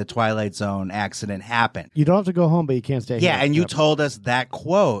 movie when the Twilight Zone accident happened. You don't have to go home, but you can't stay here. Yeah, and you told us that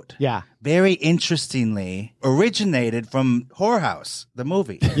quote. Yeah. Very interestingly, originated from Whorehouse, the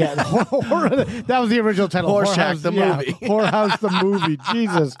movie. Yeah, that was the original title. Whorehouse the movie. Whorehouse the movie.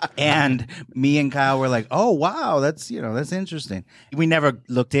 Jesus. And me and Kyle were like, "Oh wow, that's interesting." We never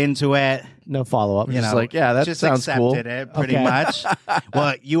looked into it. No follow up. Just like, yeah, that just sounds cool. accepted it pretty much.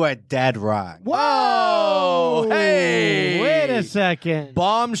 Well, you are dead wrong. Whoa! Hey! Wait a second.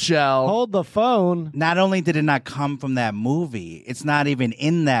 Bombshell. Hold the phone. Not only did it not come from that movie, it's not even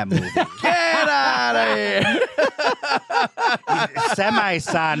in that movie. Get out of here!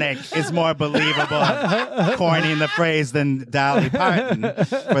 Semisonic is more believable, coining the phrase, than Dolly Parton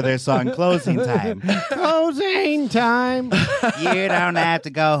for their song "Closing Time." Closing time. You don't have to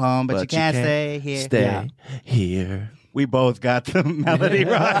go home, but you can't stay here. Stay here. We both got the melody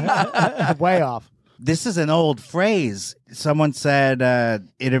wrong. Way off. This is an old phrase. Someone said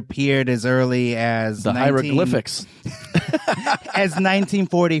it appeared as early as the hieroglyphics. As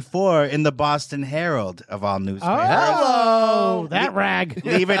 1944 in the Boston Herald of all newspapers. Oh, that rag.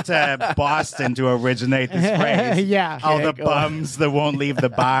 Leave it to Boston to originate this phrase. Yeah. All the bums that won't leave the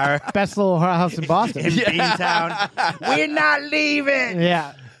bar. Best Little Whorehouse in Boston. In Beantown. We're not leaving.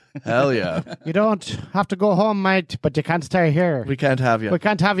 Yeah. Hell yeah. You don't have to go home, mate, but you can't stay here. We can't have you. We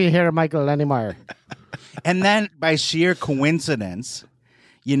can't have you here, Michael, anymore. And then, by sheer coincidence,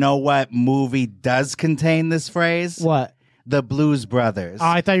 you know what movie does contain this phrase? What? The Blues Brothers. Oh,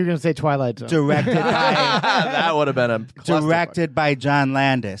 I thought you were going to say Twilight Zone. Directed by that would have been a directed by John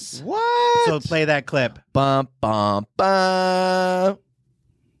Landis. What? So play that clip. Bum bum bum.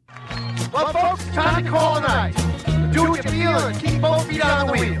 Well, folks, it's time to call a night. Do what you feel and keep both feet on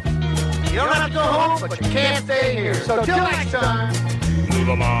the wheel. You don't have to go home, but you can't stay here. So till next time. Move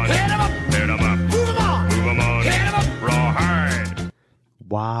 'em on. Hit 'em up. Hit 'em up. Move 'em on. Move 'em on. Hit 'em up. Raw hard.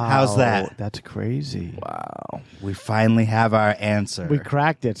 Wow. How's that? That's crazy. Wow. We finally have our answer. We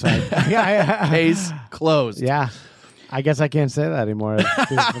cracked it. So Case closed. Yeah. I guess I can't say that anymore.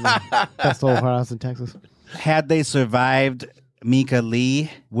 Best Little Whorehouse in Texas. Had they survived, Mika Lee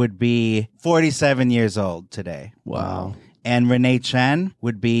would be 47 years old today. Wow. And Renee Chen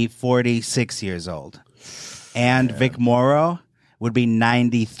would be 46 years old. And Vic Morrow would be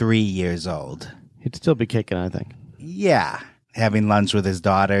 93 years old. He'd still be kicking, I think. Yeah. Having lunch with his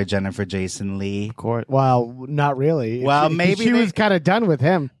daughter, Jennifer Jason Lee. Of course. Well, not really. Well, maybe she was kind of done with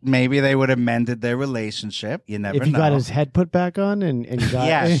him. Maybe they would have mended their relationship. You never know. If he got his head put back on and got...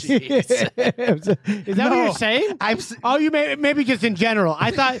 Yeah. Is that what you're saying? You maybe just in general.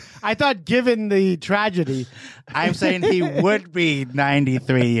 I thought given the tragedy... I'm saying he would be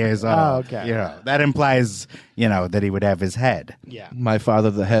 93 years old. Oh, okay. You know, that implies, that he would have his head. Yeah. My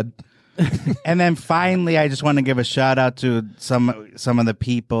father, the head. And then finally, I just want to give a shout out to some of the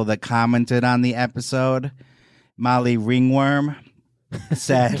people that commented on the episode. Molly Ringworm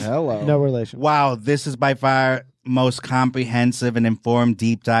said, "Hello, no relation. Wow, this is by far most comprehensive and informed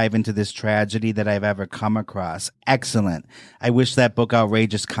deep dive into this tragedy that I've ever come across. Excellent. I wish that book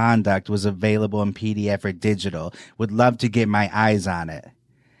Outrageous Conduct was available in PDF or digital. Would love to get my eyes on it."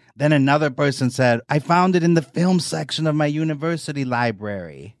 Then another person said, I found it in the film section of my university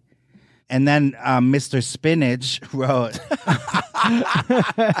library. And then Mr. Spinach wrote,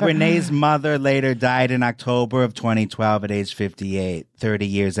 Renee's mother later died in October of 2012 at age 58, 30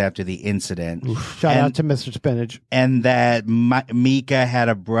 years after the incident. Shout out to Mr. Spinach. And that Mika had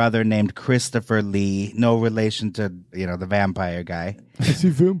a brother named Christopher Lee, no relation to, the vampire guy. I see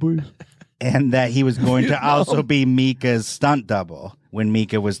vampires. and that he was going to also be Mika's stunt double when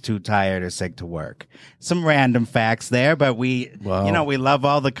Mika was too tired or sick to work. Some random facts there, but we love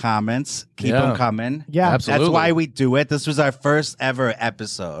all the comments. Keep them coming. Yeah, absolutely. That's why we do it. This was our first ever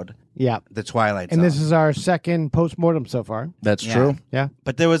episode. Yeah. The Twilight And Zone. this is our second post-mortem so far. That's true. Yeah.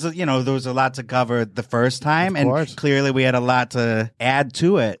 But there was a lot to cover the first time, Of course. and clearly we had a lot to add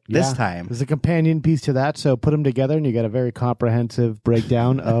to it this Yeah. time. There's a companion piece to that, so put them together and you get a very comprehensive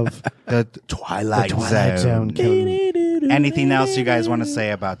breakdown of the Twilight Zone. Anything else you guys want to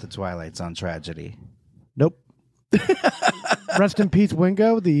say about the Twilight Zone tragedy? Nope. Rest in peace,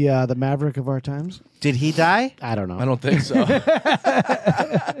 Wingo, the maverick of our times. Did he die? I don't know. I don't think so.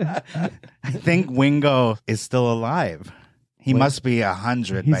 I think Wingo is still alive. He must be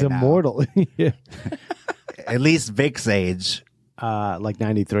 100 He's by now. immortal. Yeah. At least Vic's age. Like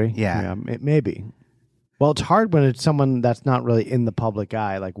 93. Yeah. Maybe. Well, it's hard when it's someone that's not really in the public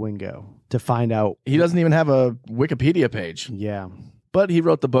eye, like Wingo, to find out. He doesn't even have a Wikipedia page. Yeah. But he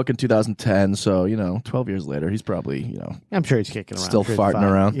wrote the book in 2010, so, 12 years later, he's probably, I'm sure he's kicking around. still I'm sure he's farting fine.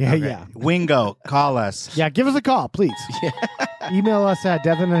 around. Yeah, Okay. yeah. Wingo, call us. Yeah, give us a call, please. Email us at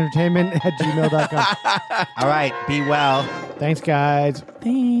deathandentertainment@gmail.com. All right, be well. Thanks, guys.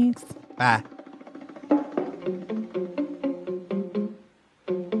 Thanks. Bye.